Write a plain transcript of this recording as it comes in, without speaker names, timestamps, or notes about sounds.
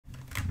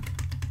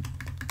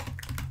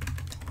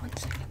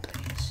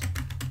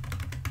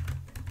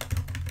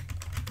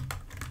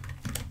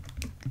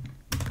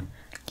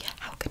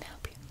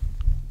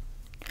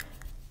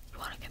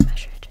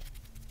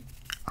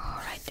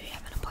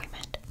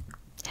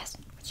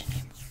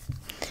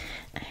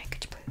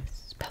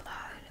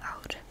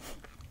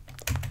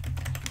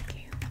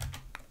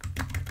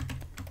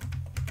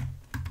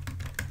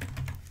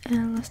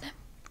And last name.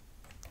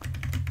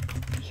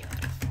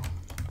 Beautiful.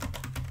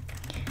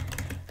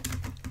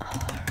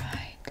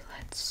 Alright,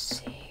 let's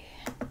see.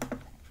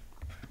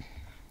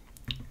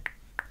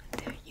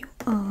 There you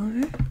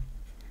are.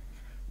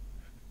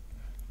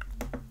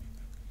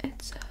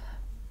 It's a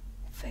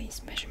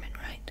face measurement,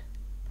 right?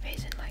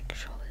 Face and like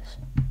shoulders.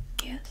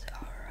 Yes,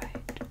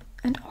 alright.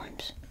 And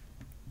arms.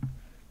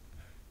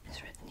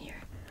 It's written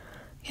here.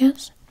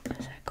 Yes?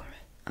 Is that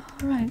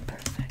correct? Alright,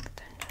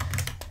 perfect. And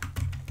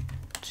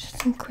just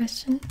some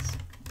questions.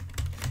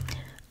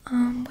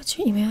 What's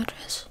your email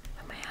address?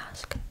 I may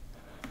ask.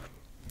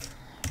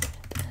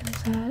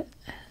 Is that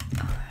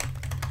alright?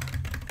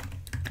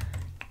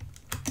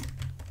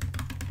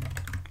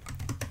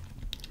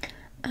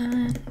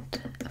 And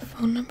a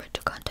phone number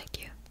to contact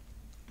you.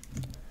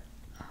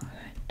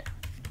 Alright.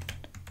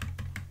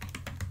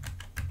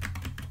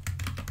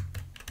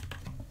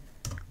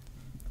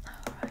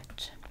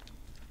 Alright.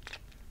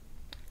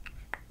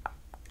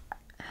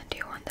 And do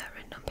you want that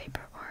written on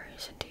paper or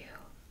sent to you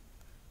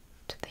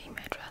to the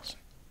email address?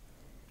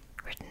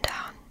 Written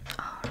down.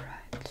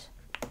 Alright.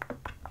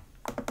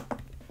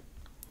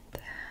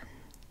 Then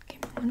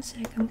give me 1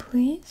 second,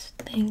 please.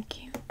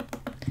 Thank you.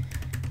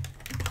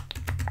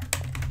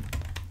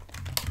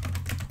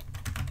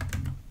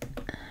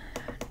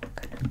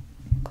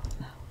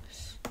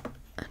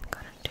 I'm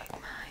gonna take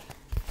my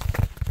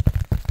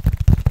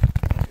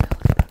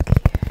notebook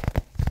here.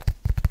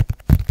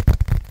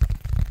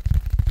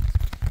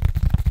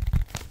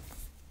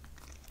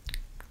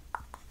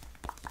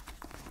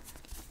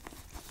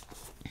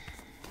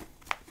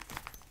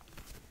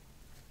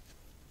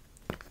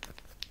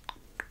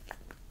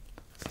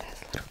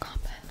 There's little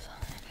comments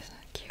on it, isn't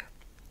that cute?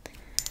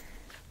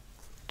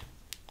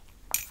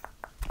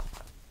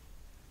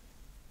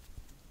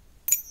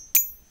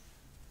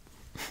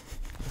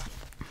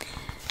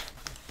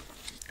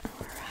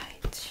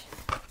 Alright.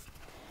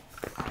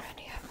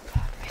 Already have a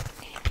lot written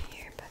in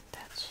here, but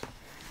that's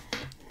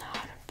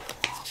not a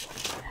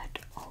problem at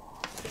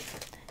all.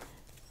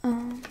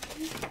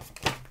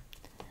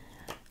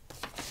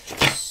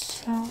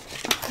 So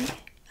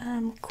I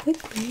am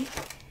quickly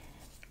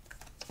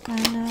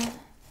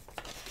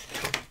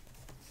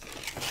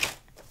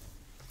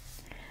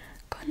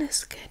gonna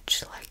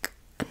sketch like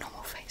a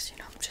normal face, you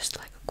know, just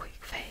like a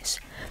quick face,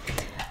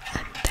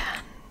 and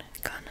then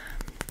gonna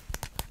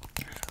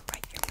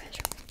write your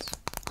measurements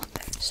on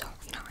there. So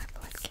you know, I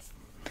feel like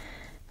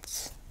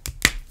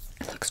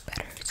it looks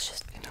better. It's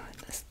just, you know,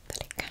 an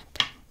aesthetic kind of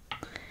thing.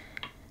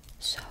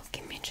 So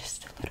give me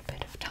just a little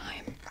bit of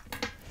time,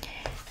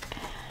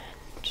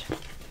 and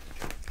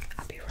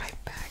I'll be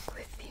right back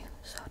with you.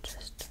 So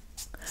just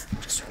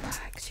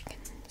relax. You can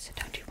sit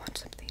down. Do you want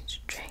something to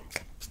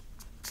drink?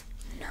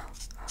 No?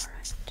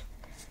 Alright.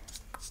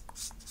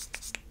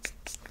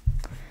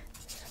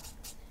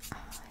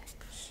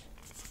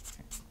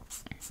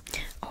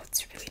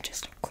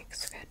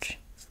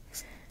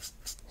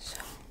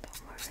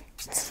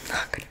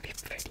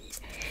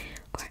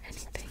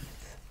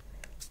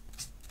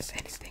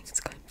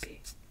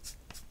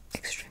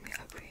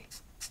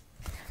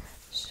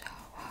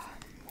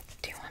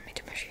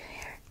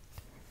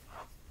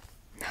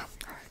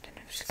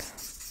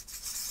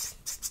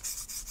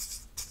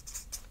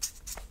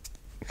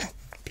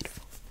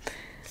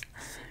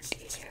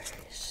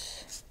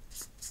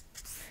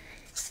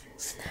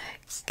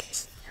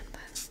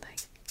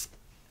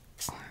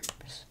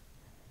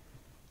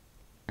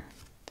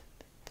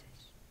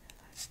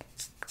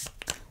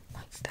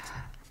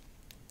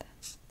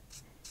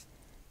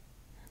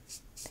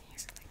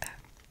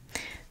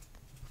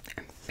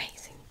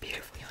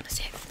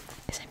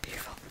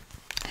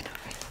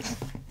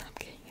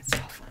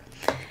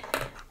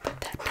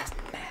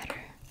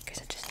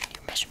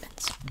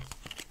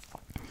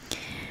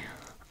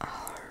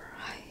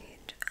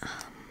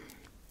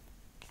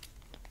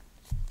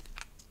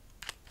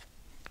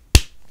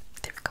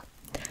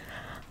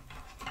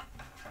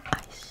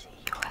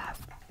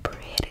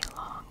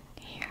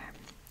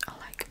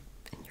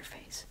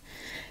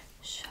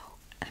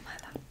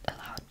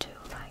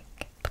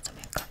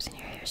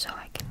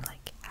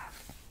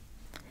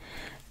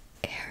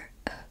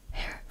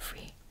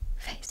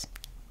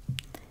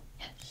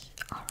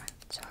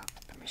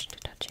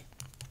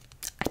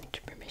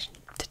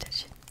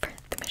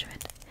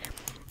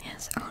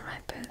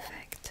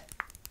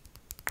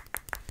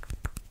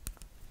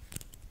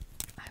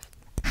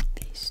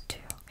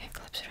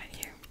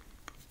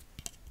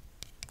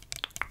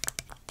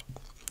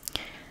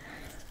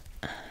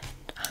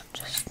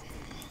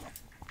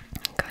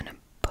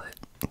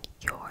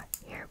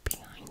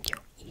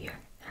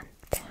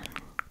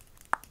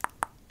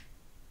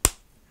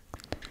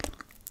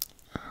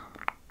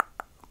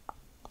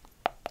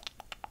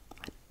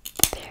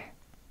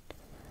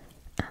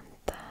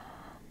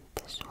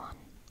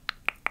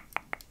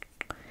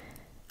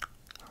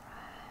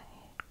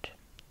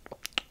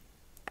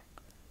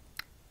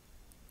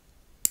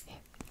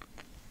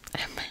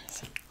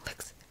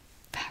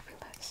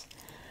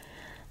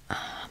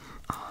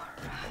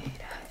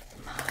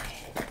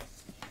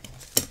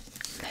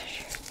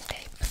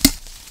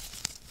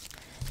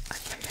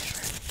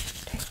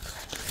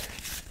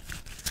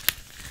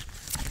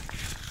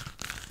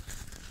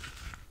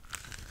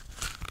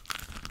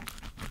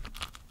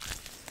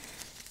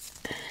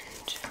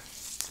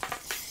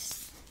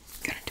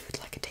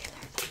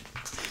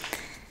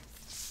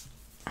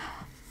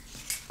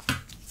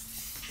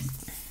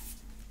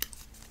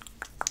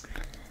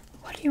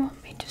 do you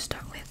want me to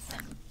start with?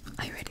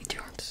 Are you ready? Do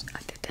you want to? I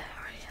did that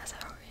already. As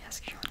I already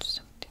asked you, want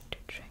something to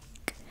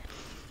drink.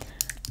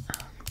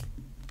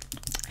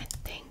 I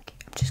think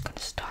I'm just gonna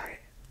start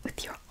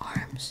with your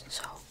arms.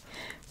 So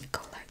we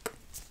go like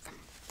from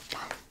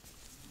down.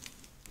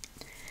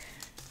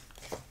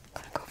 I'm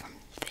gonna go from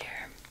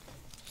there.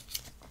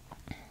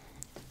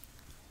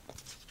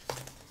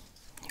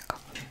 You go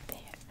from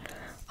there.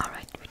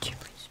 Alright, would you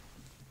please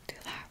do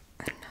that?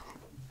 And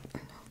now,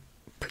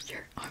 put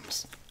your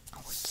arms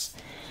outwards.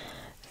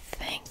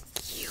 Thank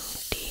you,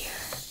 dear.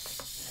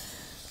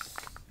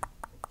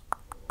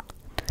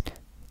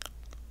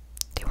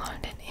 Do you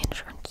want it in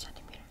inch or in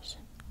centimeters?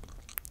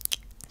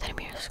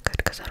 Centimeters is good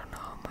because I don't know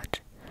how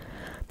much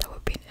that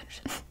would be in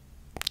inch.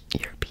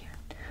 European.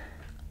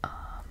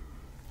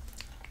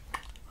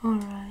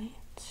 Alright,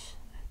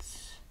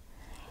 let's.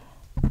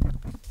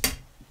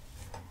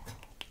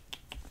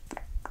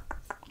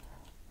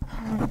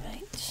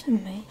 Alright,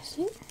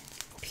 amazing.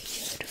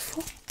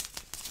 Beautiful.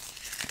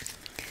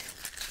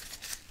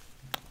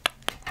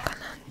 I'm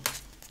gonna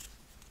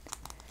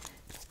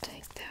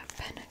take that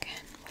pen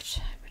again, which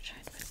I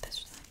with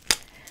this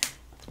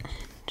one,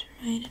 and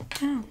write it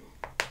down.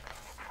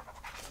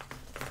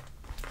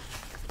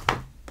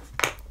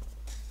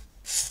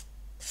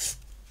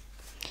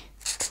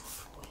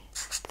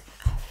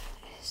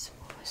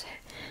 What was it?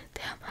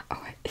 Damn,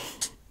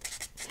 alright.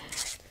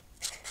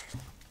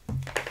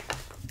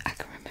 I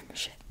can remember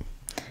shit.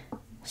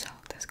 So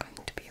that's going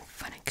to be a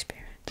fun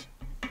experience.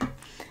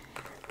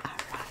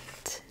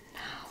 Alright,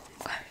 now I'm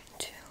going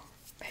to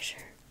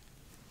measure,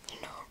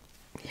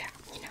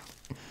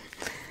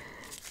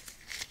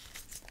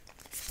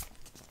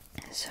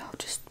 So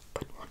just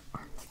put one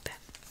arm like that.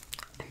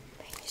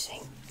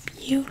 Amazing.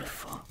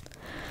 Beautiful.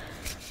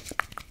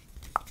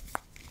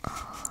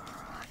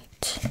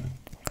 Alright. I'm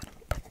gonna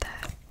put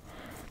that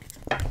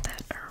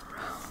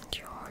around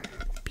your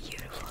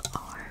beautiful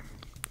arm.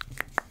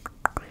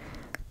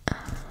 And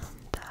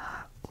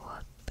that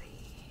would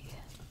be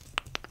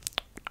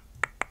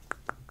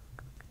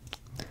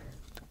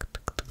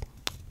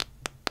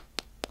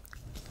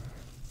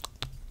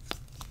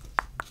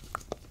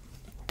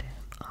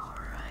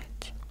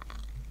alright.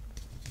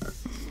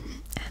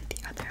 And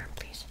the other arm,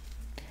 please.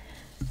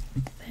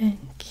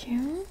 Thank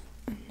you.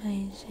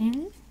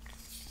 Amazing.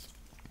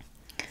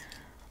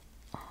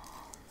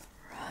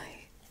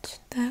 Alright,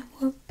 that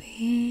would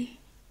be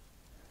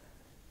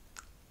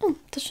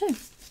the same.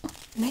 Oh,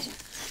 amazing.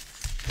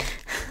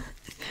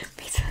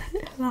 Makes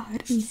it a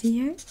lot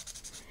easier.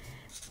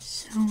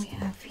 So we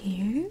have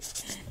here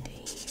and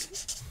here,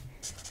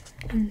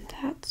 and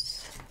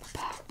that's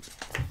about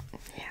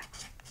there.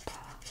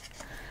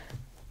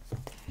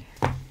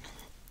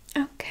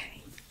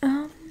 Okay.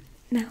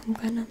 Now I'm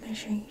gonna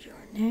measure your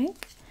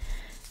neck.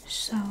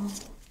 So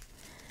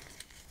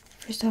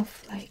first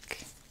off,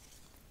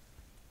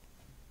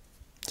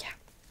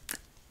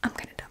 I'm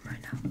kind of dumb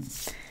right now.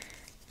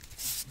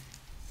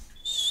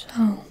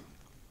 So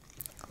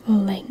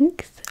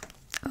length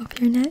of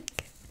your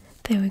neck.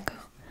 There we go.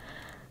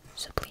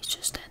 So please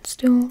just stand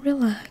still,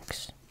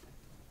 relax.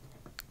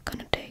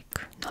 Gonna take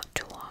not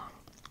too long.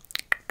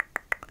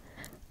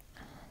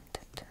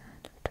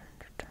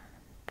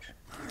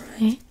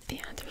 Alright, the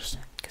other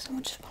side, because I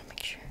just want to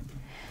make sure.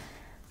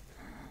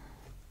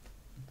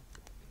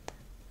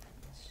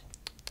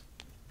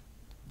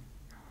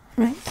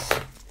 Right,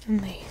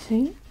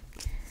 amazing.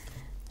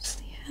 So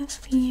we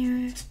have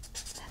here,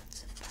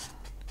 that's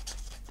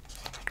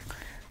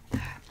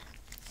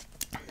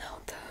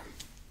about that.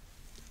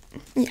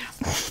 Now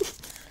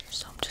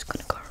so I'm just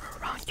gonna go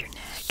around your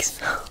neck,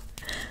 so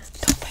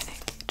don't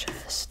panic,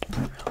 just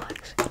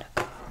relax. I'm gonna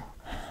go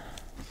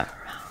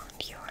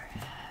around your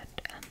head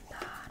and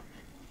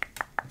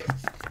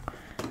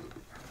then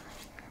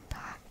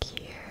back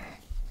here.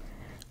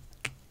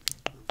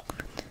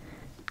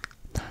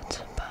 That's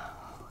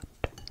about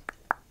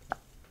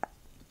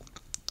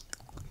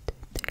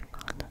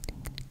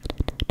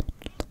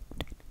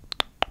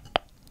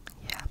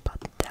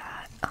about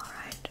that.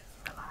 Alright,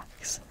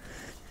 relax.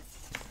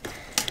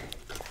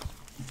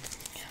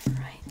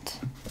 Right.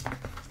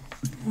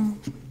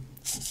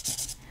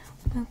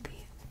 Will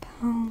be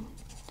about.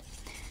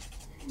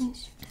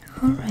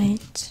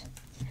 Alright.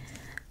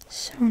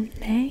 So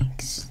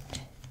next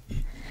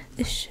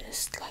is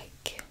just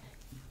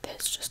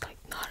that's just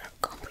not a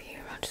complete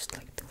around, just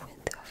like the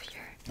width of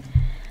your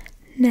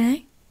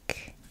neck.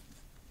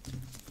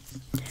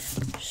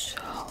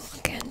 So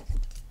again,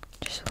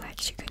 just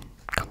relax. You can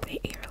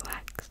completely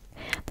relax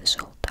this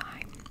whole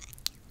time.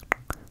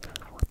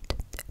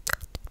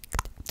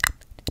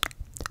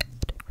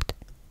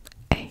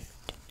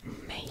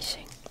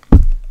 Amazing.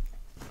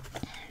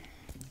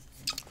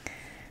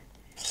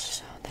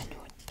 So then that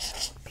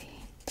would be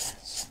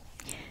this,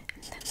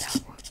 and then that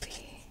would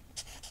be.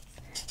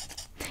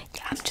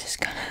 I'm just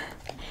gonna.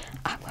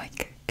 I'm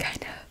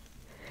kind of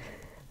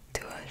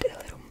do it a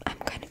little. I'm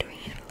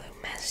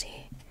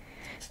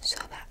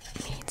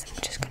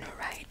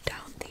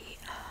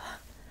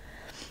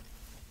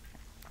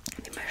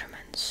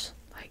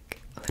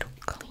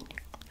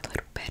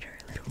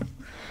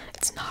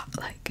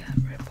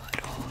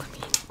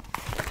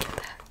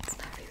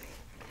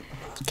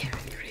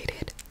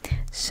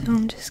so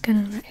I'm just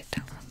gonna write it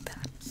down like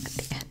that at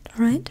the end,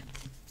 alright?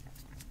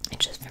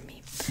 It's just for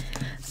me.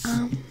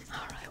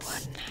 Alright,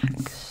 what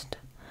next?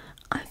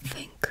 I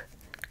think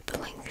the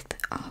length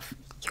of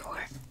your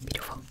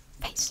beautiful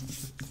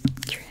face.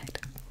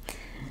 Correct.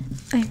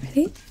 Are you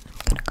ready? I'm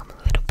gonna come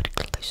a little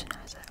bit closer now,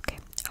 is that okay?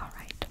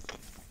 Alright.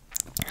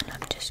 And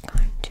I'm just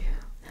going to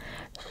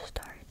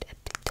start at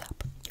the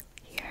top of your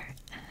hair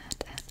and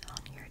then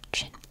on your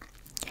chin.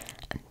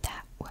 And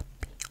that would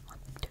be 1,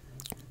 2,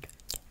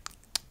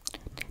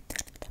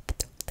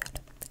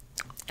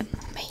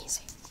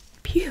 amazing.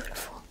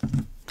 Beautiful.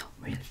 No,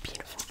 really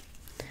beautiful.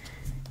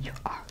 You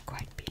are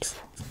quite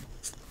beautiful.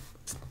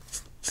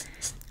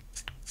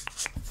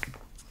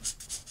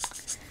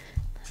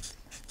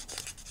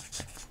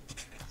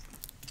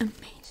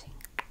 Amazing.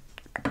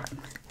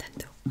 Then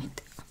the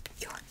width of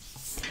your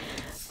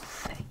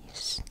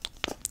face.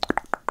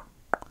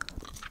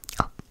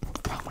 Oh,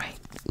 wrong way.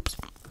 Oops.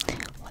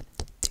 1,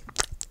 2.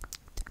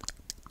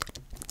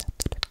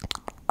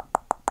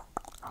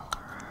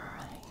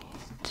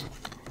 Alright.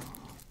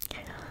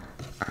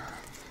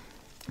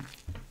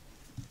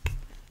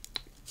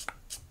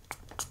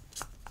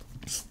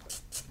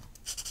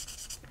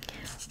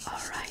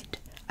 Alright,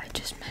 I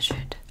just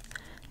measured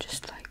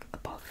just like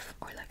above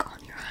or like on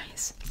your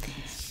eyes,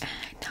 and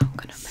now I'm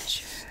gonna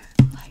measure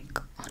like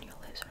on your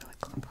lips or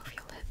like above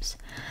your lips,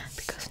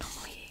 because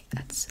normally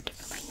that's a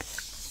different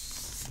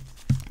length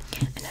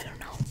and I don't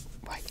know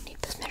why you need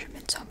this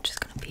measurement, so I'm just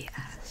gonna be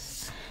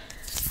as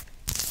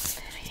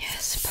steady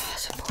as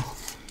possible.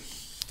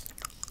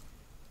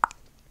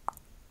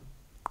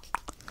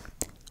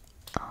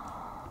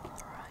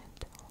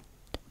 Alright.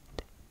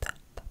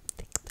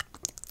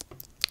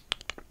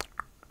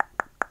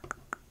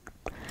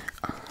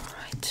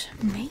 Alright,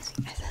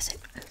 amazing. As I said,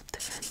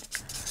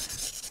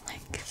 different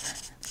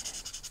length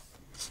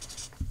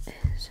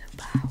is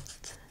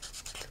about.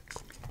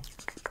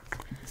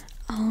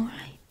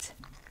 Alright.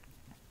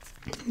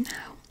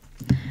 Now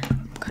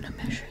I'm gonna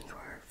measure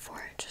your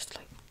forehead, just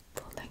like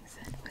the length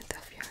and width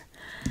of your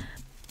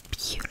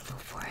beautiful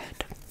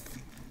forehead.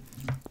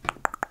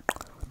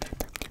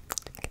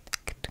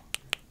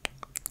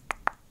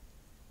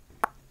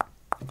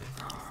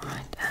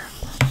 Alright, and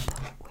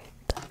the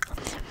width of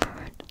your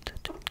forehead.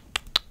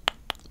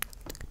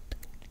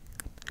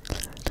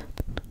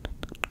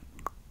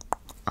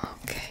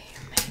 Okay,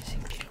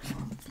 amazing,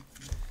 beautiful.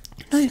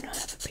 No, you don't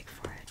have a big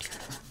forehead, you're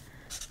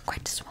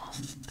quite small,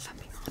 if I'm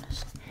being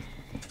honest.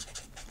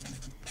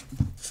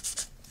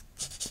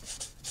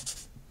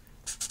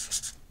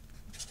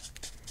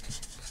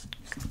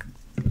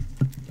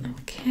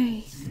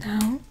 Okay,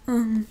 now,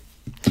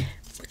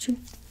 would you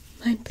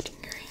mind putting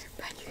your hair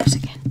behind your ears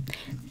again?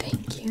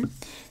 Thank you.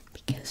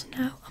 Because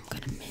now I'm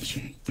gonna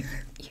measure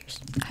your ears.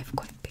 I have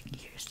quite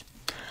big ears,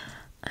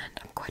 and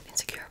I'm quite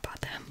insecure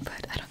about them,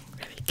 but I don't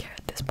really care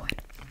at this point.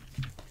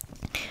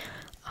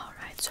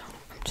 Alright, so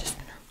I'm just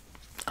gonna.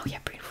 Oh, yeah,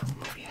 beautiful.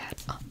 Move your head.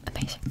 Oh,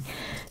 amazing.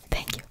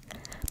 Thank you.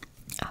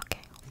 Okay.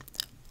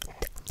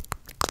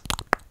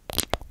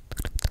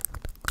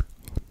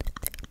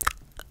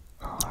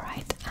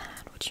 Alright,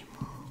 and would you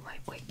move?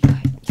 Wait, you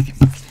can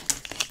move your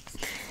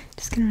head.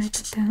 Just gonna write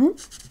it down.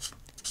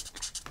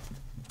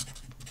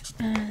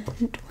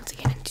 And once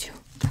again,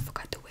 I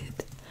forgot the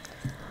width.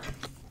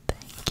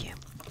 Thank you.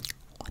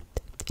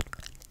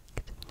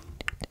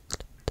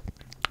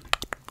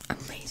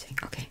 Amazing.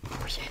 Okay, move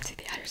your head to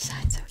the other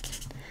side so we can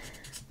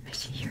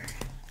measure your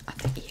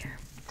other ear.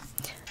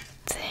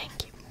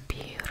 Thank you.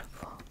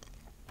 Beautiful.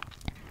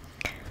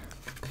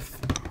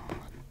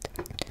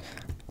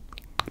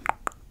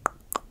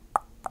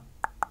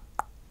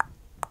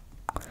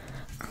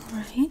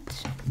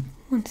 Alright,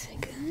 1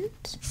 second.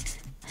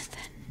 And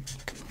then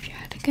you can move your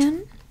head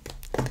again.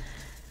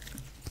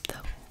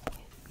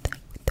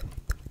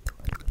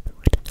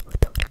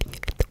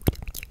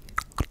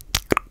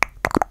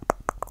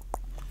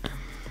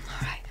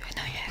 Alright,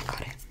 now yeah, I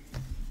got it.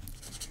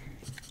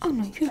 Oh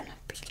no, you don't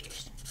have big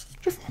ears.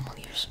 You have normal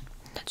ears.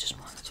 Not too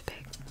small, not too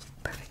big.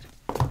 Perfect.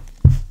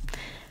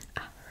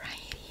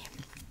 Alrighty.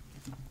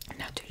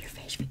 Now to your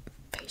face.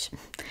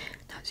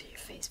 Now to your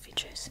face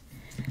features.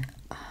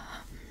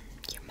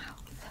 Your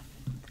mouth.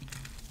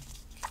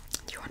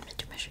 Do you want me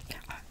to measure? Yeah.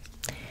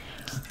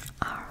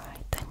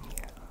 Alright, then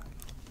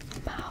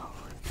your mouth.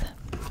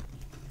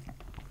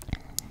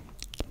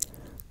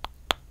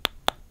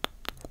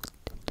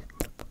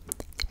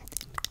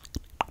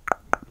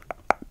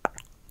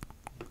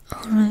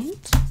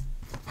 Alright.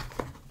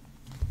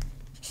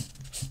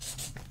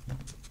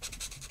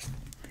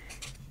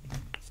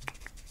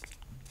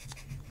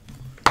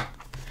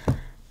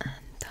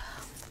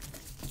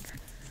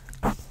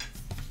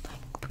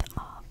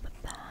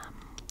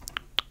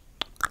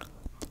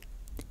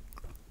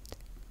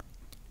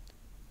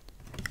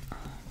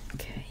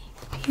 Okay,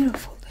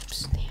 beautiful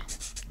lips there.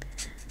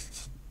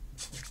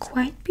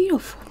 Quite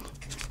beautiful.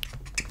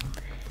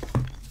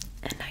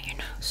 And now your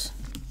nose.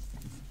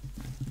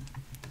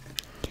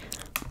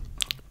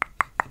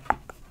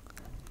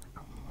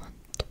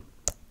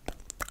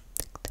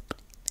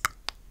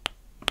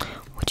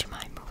 Would you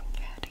mind moving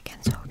your head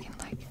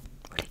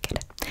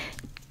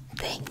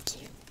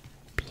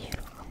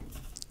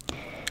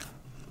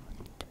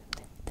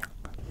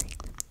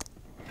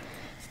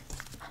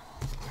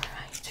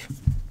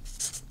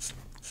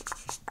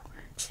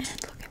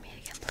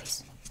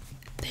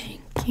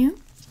you.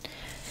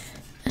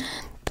 And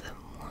the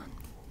one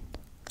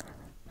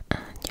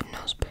and your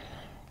nose bridge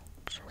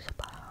is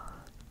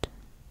about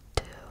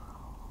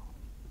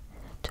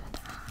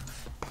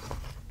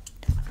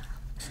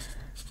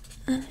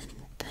 2.5. And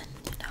then,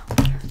 you know,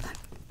 your like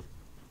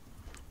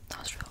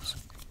nostrils.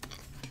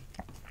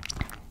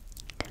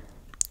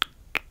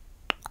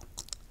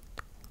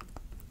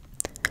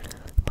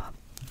 About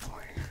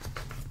 4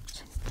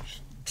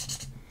 centimeters.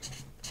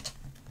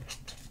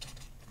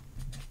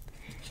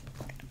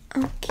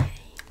 Okay,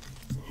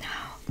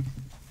 now,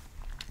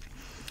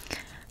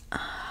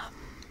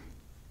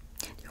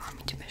 do you want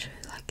me to measure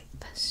like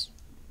this,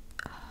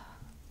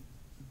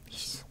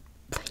 these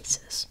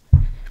places?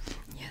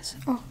 Yes,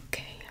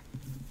 okay.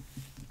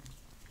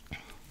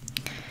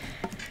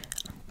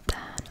 Then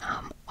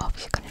I'm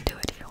obviously gonna do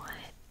it if you want it.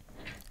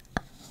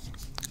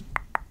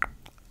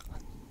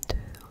 1, 2,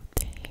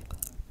 3,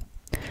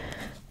 4.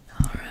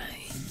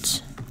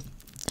 Alright.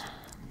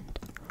 And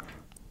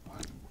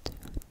 1, 2,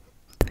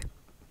 3,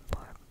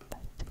 4, 5,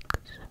 6,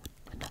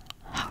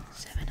 7.5.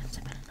 7 and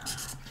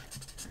 7.5.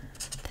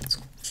 That's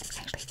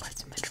actually quite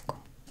symmetrical.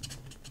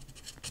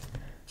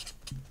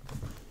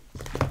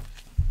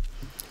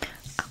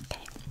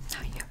 Okay,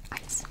 now your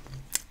eyes.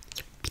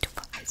 Your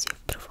beautiful eyes,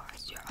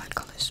 your eye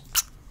colors.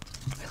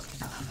 Really,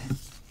 I love it.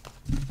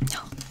 No,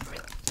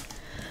 really.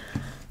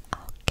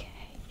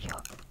 Okay,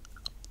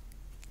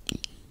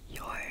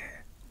 your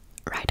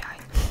right eye.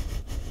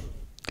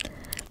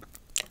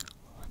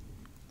 1,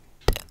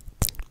 2,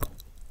 3.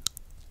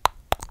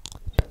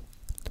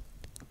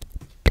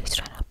 Please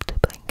try not to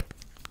blink.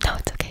 No,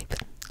 it's okay,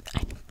 but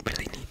I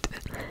really need to.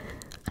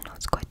 I know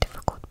it's quite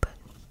difficult, but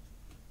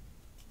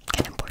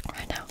kind of important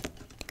right now.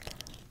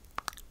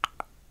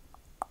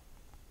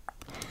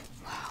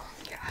 Wow,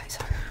 your eyes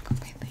are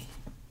completely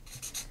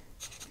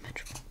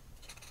symmetrical.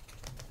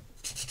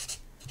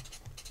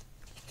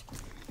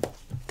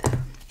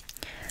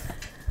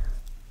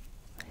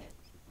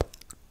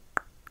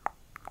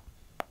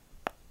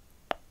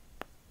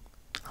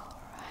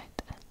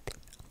 Alright,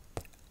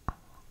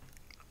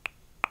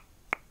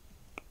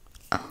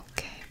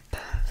 okay,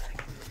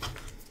 perfect.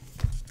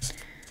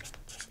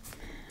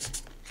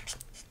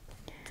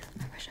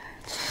 I wish I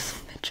had a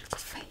symmetrical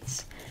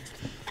face.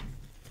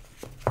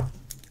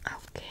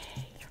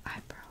 Okay, your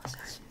eyebrows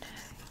are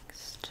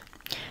next.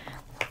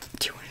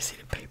 Do you want to see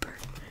the paper?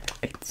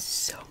 It's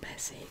so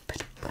messy,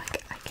 but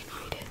like I can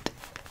read it.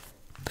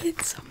 But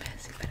it's so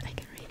messy, but I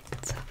can read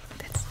it. So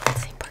that's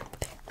the important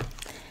thing. I'm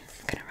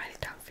gonna write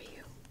it down for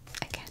you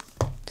again,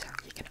 so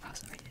you can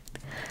also read it.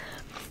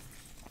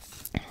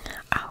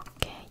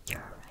 Okay,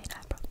 your right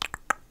eyebrow.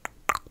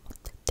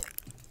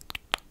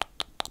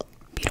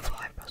 Beautiful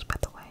eyebrows, by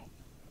the way.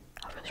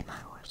 Ours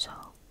mine were so.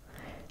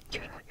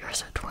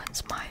 Yours are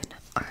twins. Mine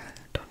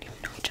don't even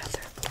know each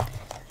other.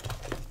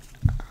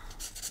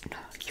 No,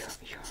 you're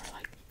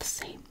like the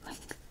same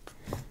length.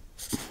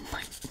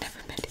 Mine never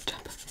met each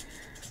other.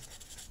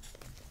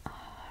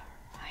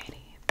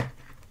 Alrighty.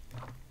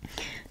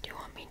 Do you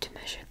want me to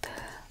measure the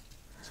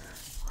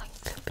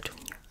length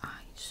between your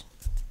eyes?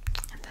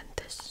 And then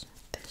this,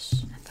 and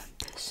then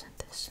this, and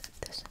this, and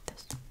this, and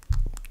this.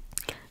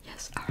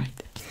 Yes,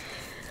 alright.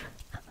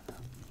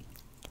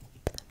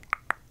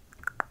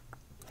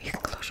 You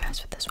can close your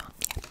eyes with this one.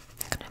 Yeah,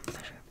 I'm gonna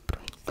measure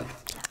between.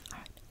 Yeah,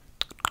 alright.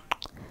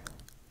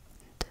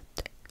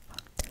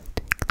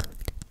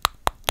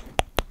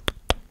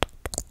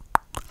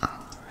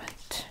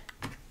 Alright.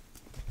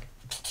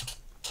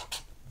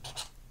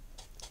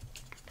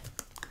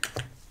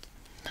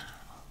 Now,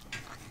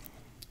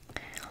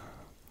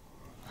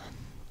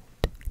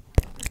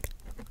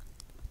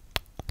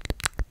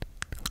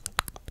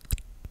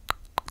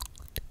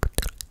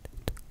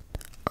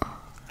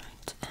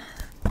 alright,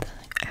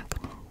 and I'm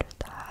gonna do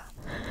that.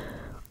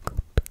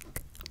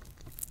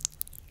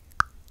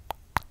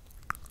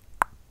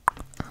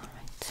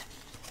 Alright.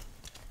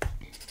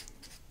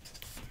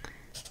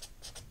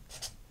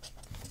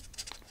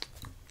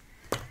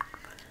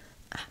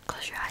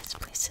 Close your eyes,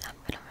 please. I'm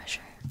gonna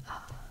measure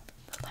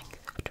the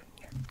length between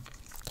your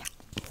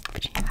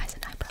eyes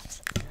and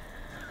eyebrows.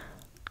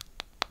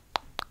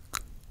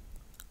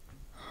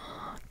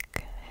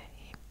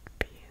 Okay,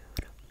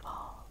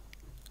 beautiful.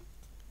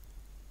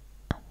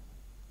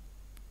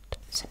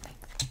 Same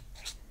length.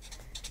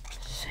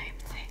 Same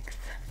length.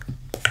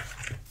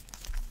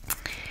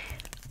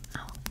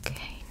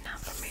 Okay, now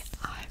from your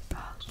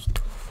eyebrows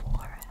to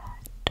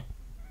forehead.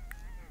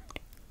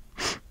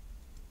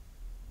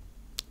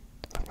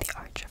 From the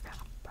arch of your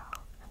eyebrow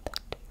and then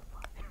to your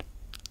forehead.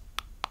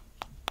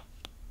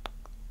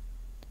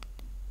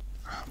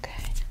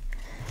 Okay.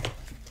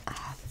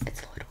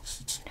 It's a little,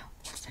 no,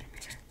 1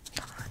 centimeter,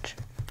 not much.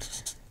 1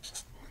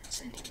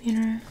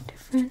 centimeter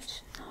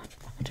difference, not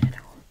much at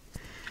all.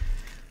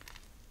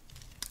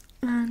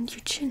 And your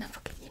chin, I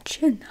forgot your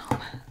chin now.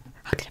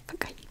 How did I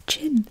forget your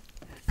chin?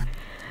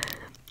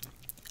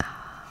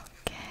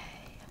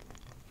 Okay.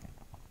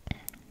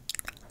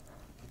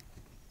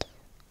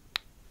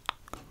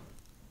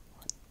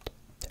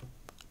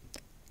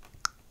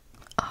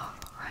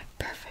 Alright,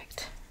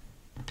 perfect.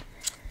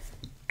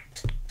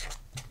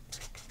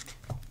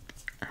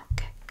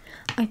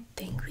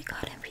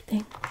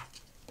 everything.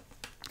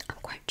 I'm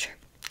quite sure,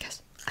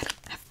 because I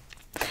don't have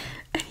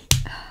any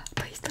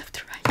place left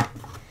to write.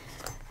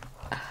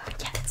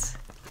 Yes,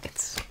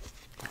 it's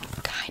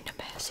kind of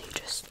messy,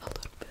 just a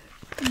little bit.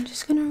 I'm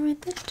just gonna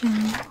write that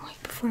down.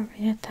 Wait, before I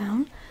write it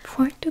down,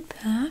 before I do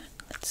that,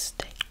 let's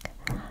take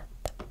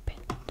the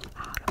pins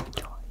out of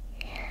your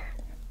hair.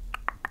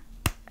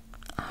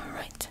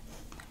 Alright,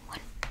 one.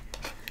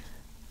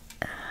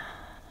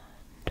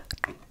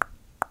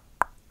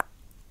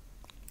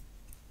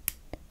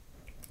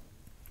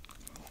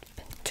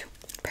 And two.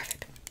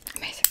 Perfect.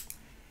 Amazing.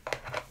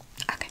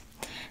 Okay,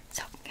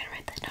 so I'm gonna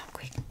write this down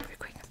quick, pretty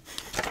quick.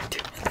 Do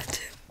you want that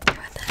too? You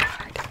want that?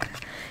 Alright, I'm gonna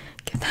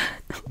give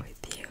that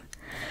with you.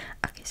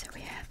 Okay, so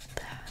we have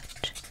that.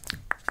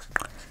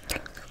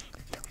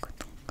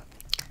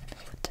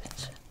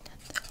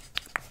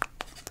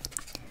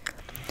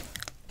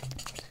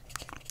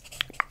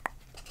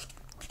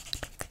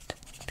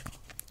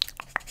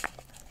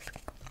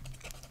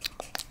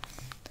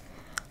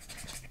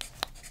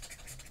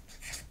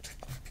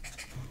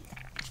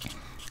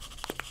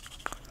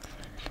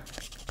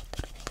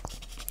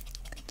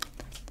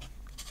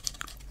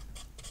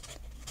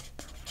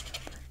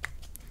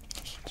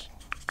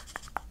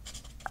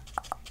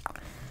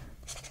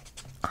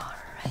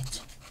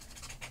 Alright.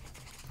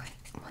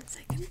 Wait, 1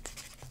 second.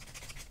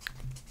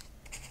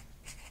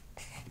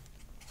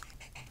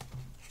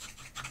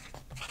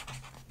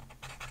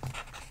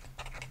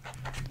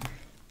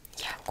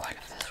 Yeah, I'm quite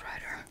a fast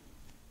writer.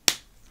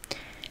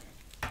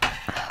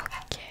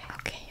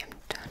 Okay, I'm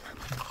done.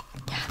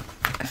 Yeah,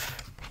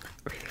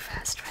 really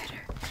fast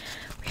writer.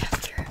 We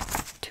have here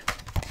 2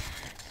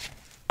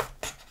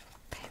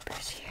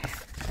 papers here.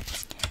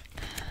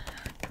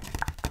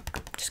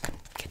 I'm just gonna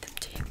get them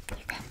to you.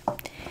 You go.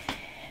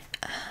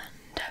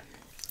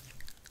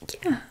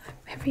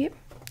 And yeah,